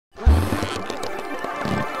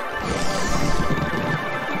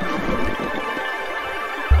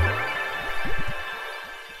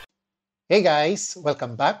Hey guys,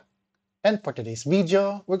 welcome back. And for today's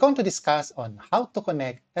video, we're going to discuss on how to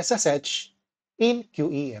connect SSH in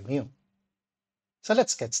QEMU. So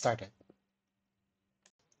let's get started.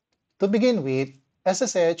 To begin with,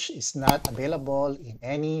 SSH is not available in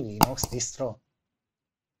any Linux distro.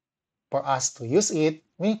 For us to use it,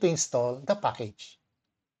 we need to install the package.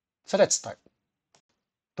 So let's start.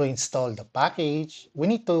 To install the package, we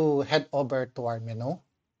need to head over to our menu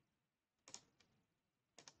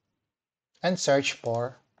and search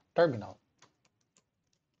for terminal.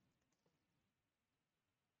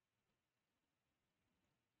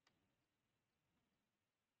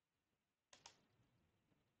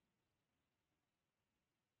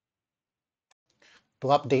 To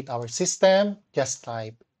update our system, just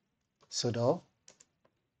type sudo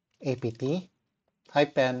apt-get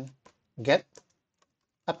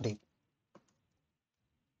update.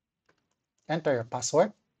 Enter your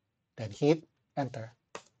password, then hit enter.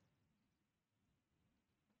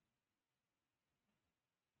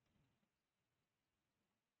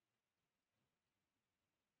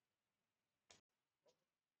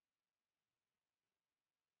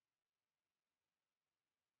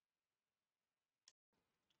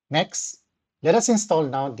 Next, let us install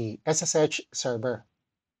now the SSH server.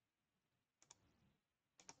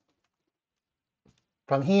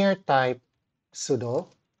 From here, type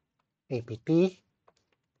sudo apt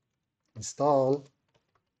install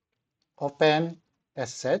open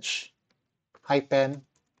ssh hyphen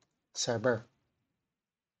server.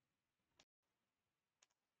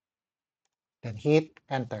 Then hit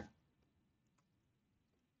enter.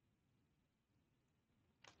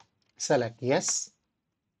 Select yes,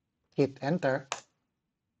 hit enter.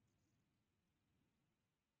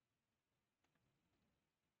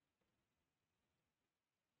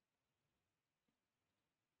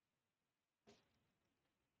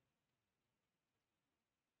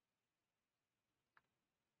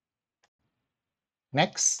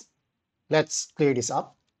 Next, let's clear this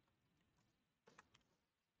up.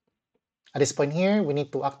 At this point here, we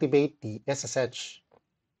need to activate the SSH.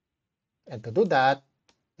 And to do that,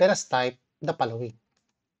 let us type the following.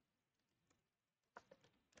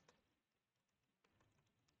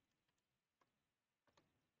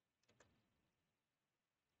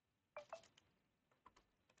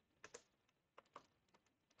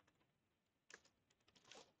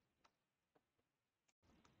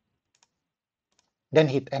 Then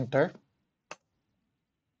hit enter.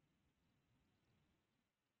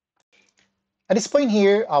 At this point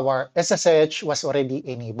here, our SSH was already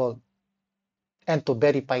enabled. And to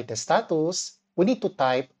verify the status, we need to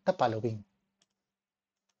type the following.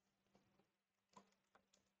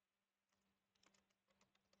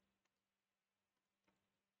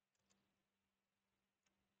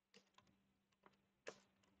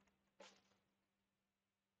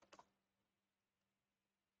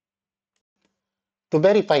 To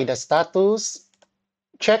verify the status,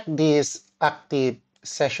 check this active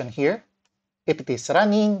session here. If it is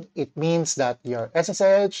running, it means that your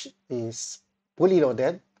SSH is fully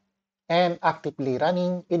loaded and actively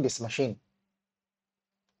running in this machine.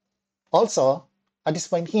 Also, at this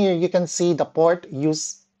point here, you can see the port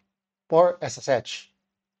used for SSH.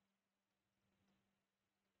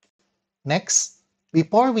 Next,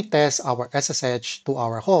 before we test our SSH to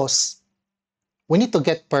our host, we need to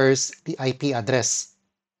get first the IP address.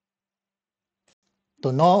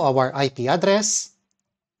 To know our IP address,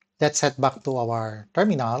 let's head back to our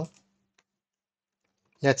terminal.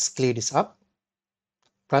 Let's clear this up.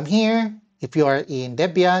 From here, if you are in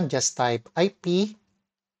Debian, just type IP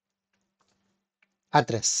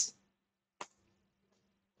address.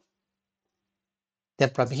 Then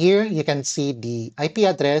from here, you can see the IP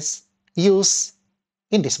address used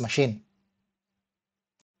in this machine.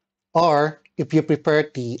 Or if you prefer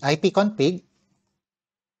the IP config,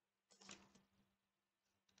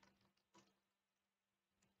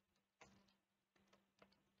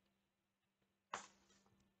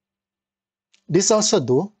 this also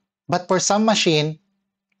do, but for some machine,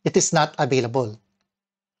 it is not available.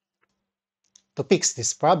 To fix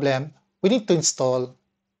this problem, we need to install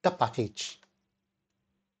the package.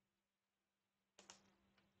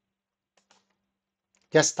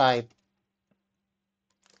 Just type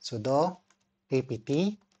sudo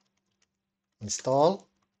apt install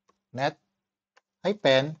net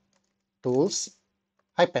 -tools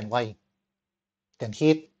 -y. Then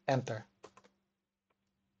hit enter.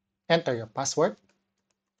 Enter your password.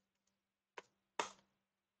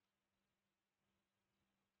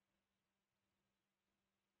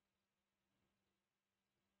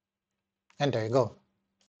 And there you go.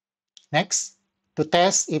 Next, to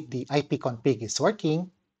test if the IP config is working,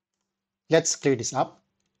 let's clear this up.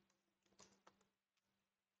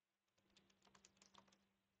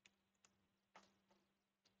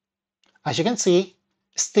 As you can see,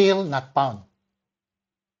 still not found.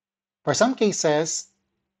 For some cases,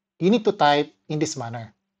 you need to type in this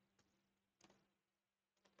manner.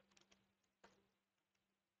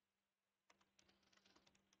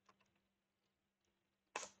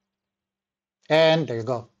 And there you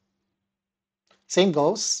go. Same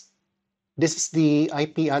goes. This is the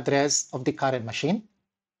IP address of the current machine.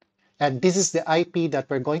 And this is the IP that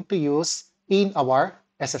we're going to use in our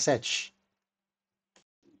SSH.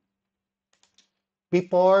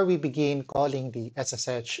 Before we begin calling the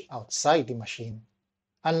SSH outside the machine,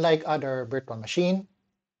 unlike other virtual machine,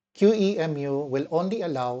 QEMU will only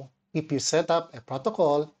allow if you set up a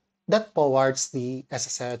protocol that forwards the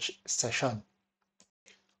SSH session.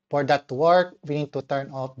 For that to work, we need to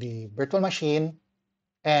turn off the virtual machine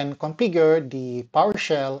and configure the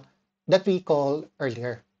PowerShell that we called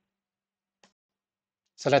earlier.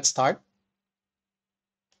 So let's start.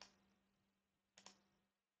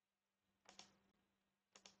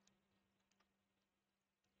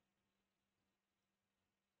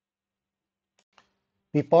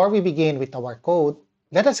 Before we begin with our code,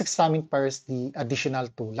 let us examine first the additional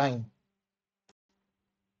two line.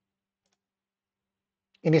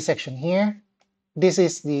 In this section here, this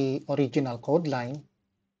is the original code line.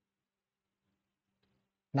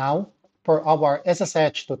 Now, for our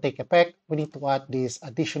SSH to take effect, we need to add this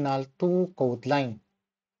additional two code line.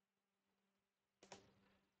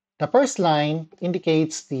 The first line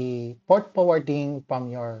indicates the port forwarding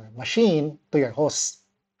from your machine to your host.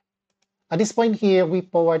 At this point here, we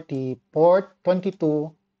forward the port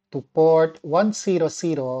 22 to port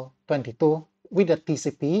 10022 with the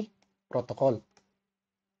TCP protocol.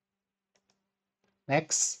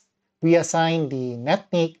 Next, we assign the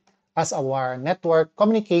netnick as our network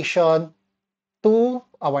communication to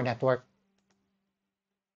our network.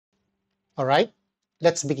 All right,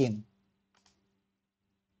 let's begin.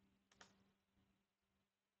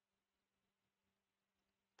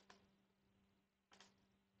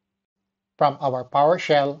 From our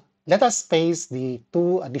PowerShell, let us paste the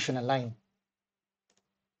two additional lines.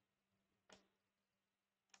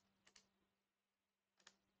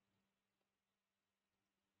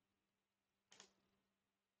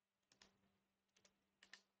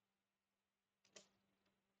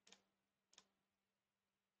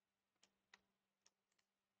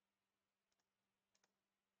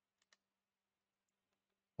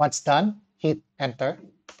 Once done, hit enter.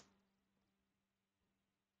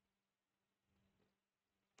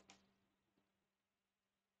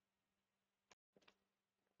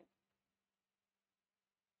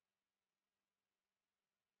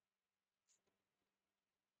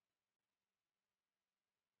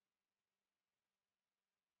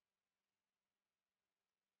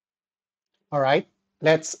 All right,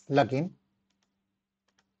 let's log in.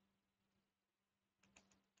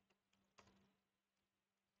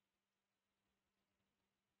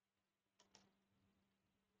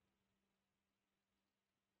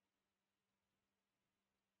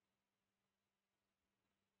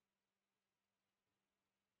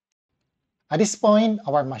 At this point,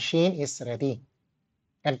 our machine is ready.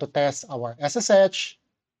 And to test our SSH,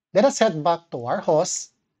 let us head back to our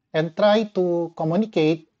host and try to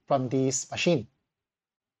communicate from this machine.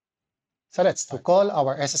 So let's start. To call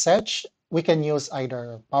our SSH, we can use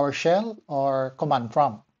either PowerShell or command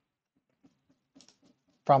prompt.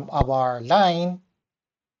 From our line,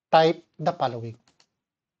 type the following.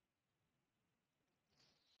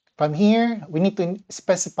 From here, we need to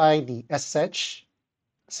specify the SSH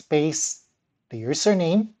space the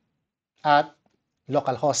username at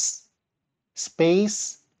localhost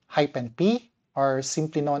space -p, or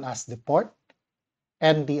simply known as the port,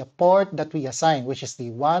 and the port that we assign, which is the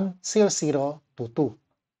 10022.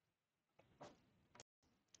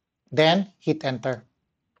 Then hit enter.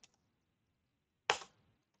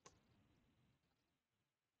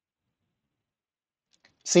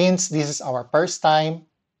 Since this is our first time,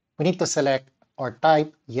 we need to select or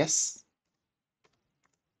type yes.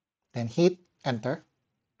 Then hit enter.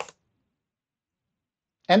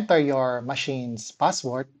 Enter your machine's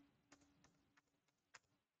password.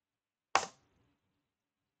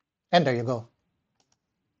 And there you go.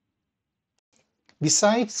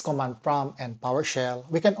 Besides command prompt and PowerShell,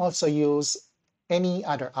 we can also use any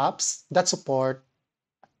other apps that support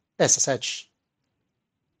SSH.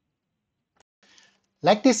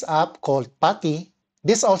 Like this app called Patty,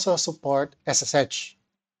 this also supports SSH.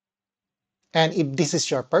 And if this is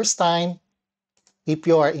your first time, if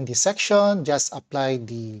you are in this section, just apply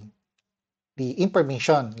the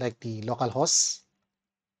information like the localhost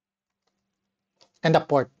and the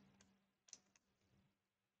port.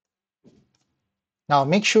 Now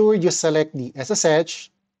make sure you select the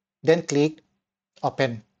SSH then click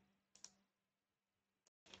Open.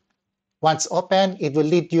 Once open, it will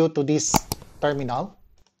lead you to this terminal.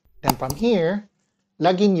 Then from here,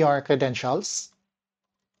 log in your credentials.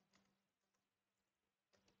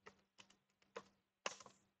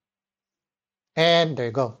 And there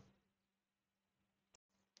you go.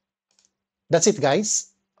 That's it,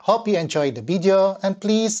 guys. Hope you enjoyed the video, and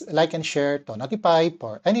please like and share to notify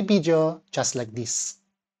for any video just like this.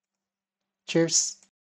 Cheers!